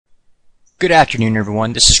Good afternoon,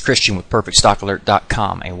 everyone. This is Christian with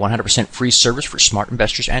PerfectStockAlert.com, a 100% free service for smart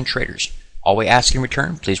investors and traders. All we ask in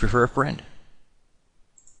return, please refer a friend.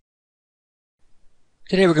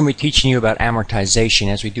 Today we're going to be teaching you about amortization.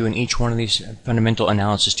 As we do in each one of these fundamental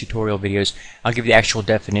analysis tutorial videos, I'll give you the actual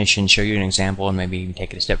definition, show you an example, and maybe even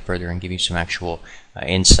take it a step further and give you some actual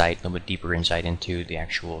insight, a little bit deeper insight into the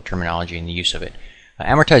actual terminology and the use of it.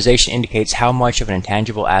 Amortization indicates how much of an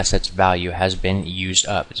intangible asset's value has been used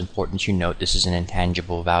up. It's important you note this is an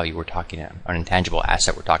intangible value we're talking about, an intangible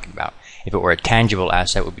asset we're talking about. If it were a tangible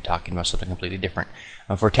asset, we'd be talking about something completely different.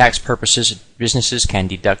 For tax purposes, businesses can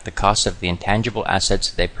deduct the cost of the intangible assets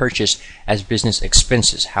they purchase as business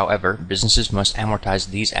expenses. However, businesses must amortize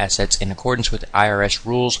these assets in accordance with IRS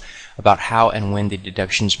rules about how and when the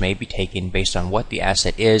deductions may be taken based on what the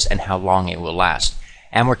asset is and how long it will last.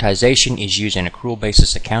 Amortization is used in accrual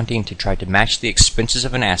basis accounting to try to match the expenses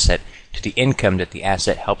of an asset to the income that the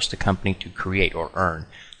asset helps the company to create or earn.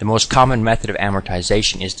 The most common method of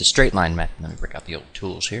amortization is the straight line method. Let me break out the old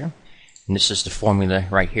tools here. And this is the formula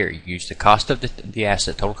right here. You use the cost of the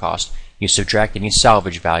asset, total cost. You subtract any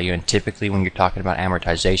salvage value, and typically when you're talking about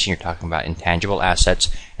amortization, you're talking about intangible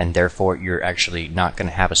assets, and therefore you're actually not going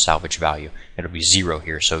to have a salvage value. It'll be zero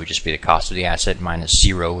here, so it would just be the cost of the asset minus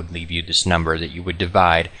zero would leave you this number that you would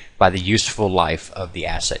divide by the useful life of the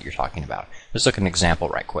asset you're talking about. Let's look at an example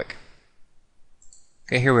right quick.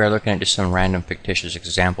 Okay, here we are looking at just some random fictitious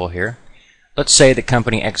example here. Let's say the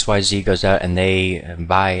company XYZ goes out and they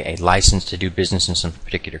buy a license to do business in some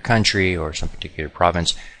particular country or some particular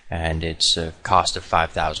province, and it's a cost of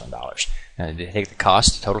 $5,000. They take the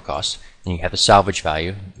cost, the total cost, and you have the salvage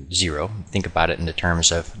value, zero. Think about it in the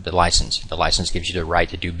terms of the license. The license gives you the right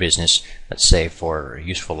to do business, let's say, for a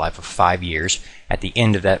useful life of 5 years. At the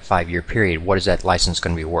end of that 5-year period, what is that license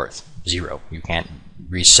going to be worth? Zero. You can't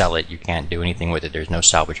resell it. You can't do anything with it. There's no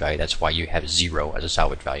salvage value. That's why you have zero as a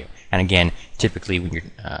salvage value. And again, typically when you're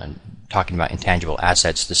talking about intangible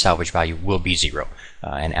assets, the salvage value will be zero.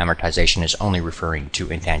 And amortization is only referring to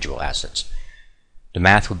intangible assets. The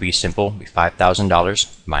math would be simple, be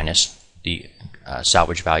 $5,000 minus the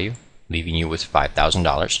salvage value, leaving you with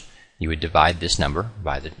 $5,000. You would divide this number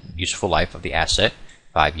by the useful life of the asset.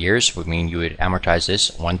 5 years would mean you would amortize this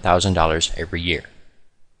 $1,000 every year.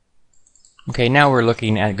 Okay, now we're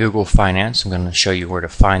looking at Google Finance. I'm going to show you where to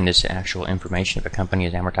find this actual information. If a company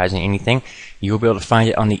is amortizing anything, you'll be able to find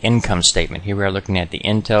it on the income statement. Here we are looking at the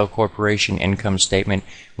Intel Corporation income statement.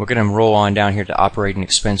 We're going to roll on down here to operating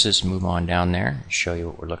expenses, move on down there, show you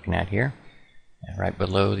what we're looking at here. And right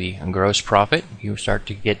below the gross profit, you start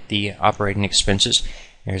to get the operating expenses.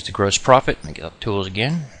 There's the gross profit. Let me get up tools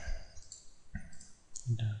again.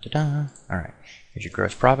 Alright, here's your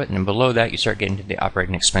gross profit, and then below that you start getting to the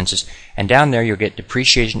operating expenses, and down there you'll get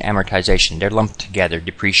depreciation and amortization. They're lumped together.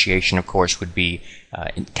 Depreciation, of course, would be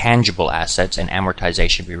tangible assets, and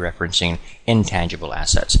amortization would be referencing intangible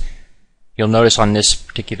assets. You'll notice on this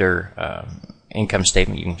particular income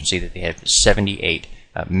statement you can see that they have $78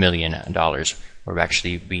 million were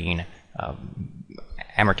actually being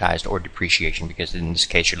amortized or depreciation, because in this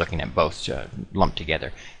case you're looking at both lumped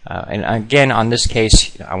together. And again, on this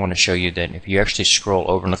case, I want to show you that if you actually scroll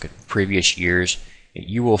over and look at previous years,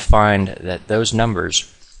 you will find that those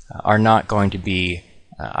numbers are not going to be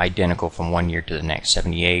identical from one year to the next.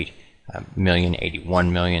 78 million,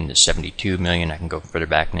 81 million, to 72 million. I can go further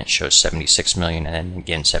back and it shows 76 million, and then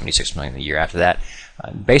again 76 million the year after that.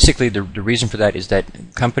 Basically, the reason for that is that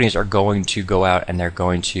companies are going to go out and they're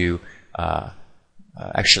going to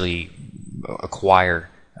actually acquire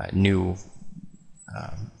new,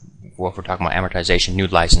 well, if we're talking about amortization, new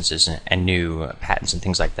licenses and new patents and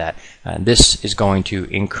things like that. This is going to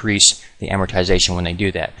increase the amortization when they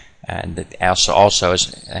do that. And that also as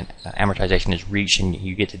amortization is reached and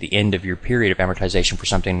you get to the end of your period of amortization for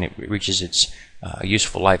something that reaches its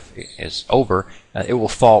useful life is over, it will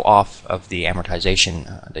fall off of the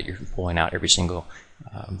amortization that you're pulling out every single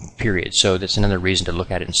period. So that's another reason to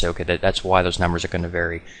look at it and say, okay, that's why those numbers are going to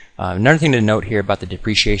vary. Another thing to note here about the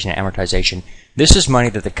depreciation and amortization, this is money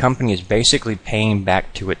that the company is basically paying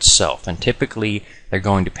back to itself, and typically they're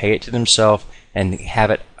going to pay it to themselves and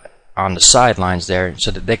have it on the sidelines there so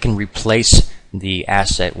that they can replace the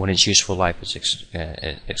asset when its useful life is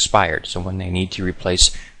expired. So when they need to replace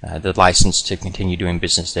the license to continue doing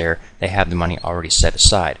business there, they have the money already set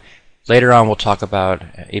aside. Later on we'll talk about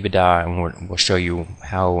EBITDA, and we'll show you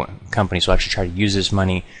how companies will actually try to use this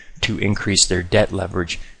money to increase their debt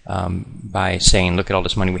leverage by saying, look at all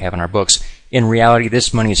this money we have in our books. In reality,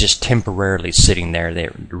 this money is just temporarily sitting there.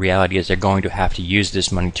 The reality is they're going to have to use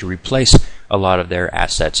this money to replace a lot of their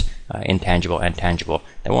assets, intangible and tangible.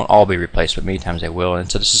 They won't all be replaced, but many times they will.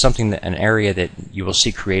 And so this is something that an area that you will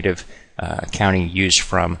see creative accounting used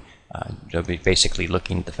from. They'll be basically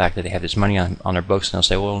looking at the fact that they have this money on their books, and they'll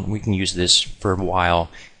say, well, we can use this for a while,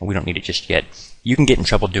 and we don't need it just yet. You can get in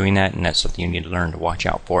trouble doing that, and that's something you need to learn to watch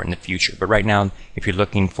out for in the future. But right now, if you're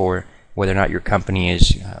looking for whether or not your company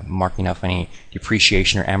is marking up any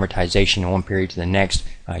depreciation or amortization in one period to the next,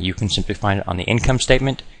 you can simply find it on the income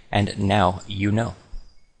statement, and now you know.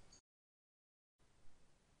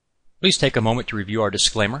 Please take a moment to review our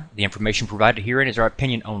disclaimer. The information provided herein is our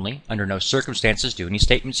opinion only. Under no circumstances do any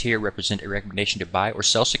statements here represent a recommendation to buy or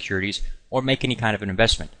sell securities or make any kind of an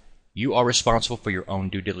investment. You are responsible for your own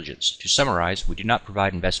due diligence. To summarize, we do not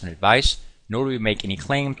provide investment advice, nor do we make any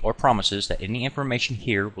claims or promises that any information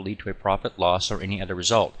here will lead to a profit, loss, or any other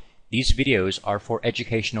result. These videos are for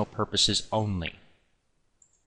educational purposes only.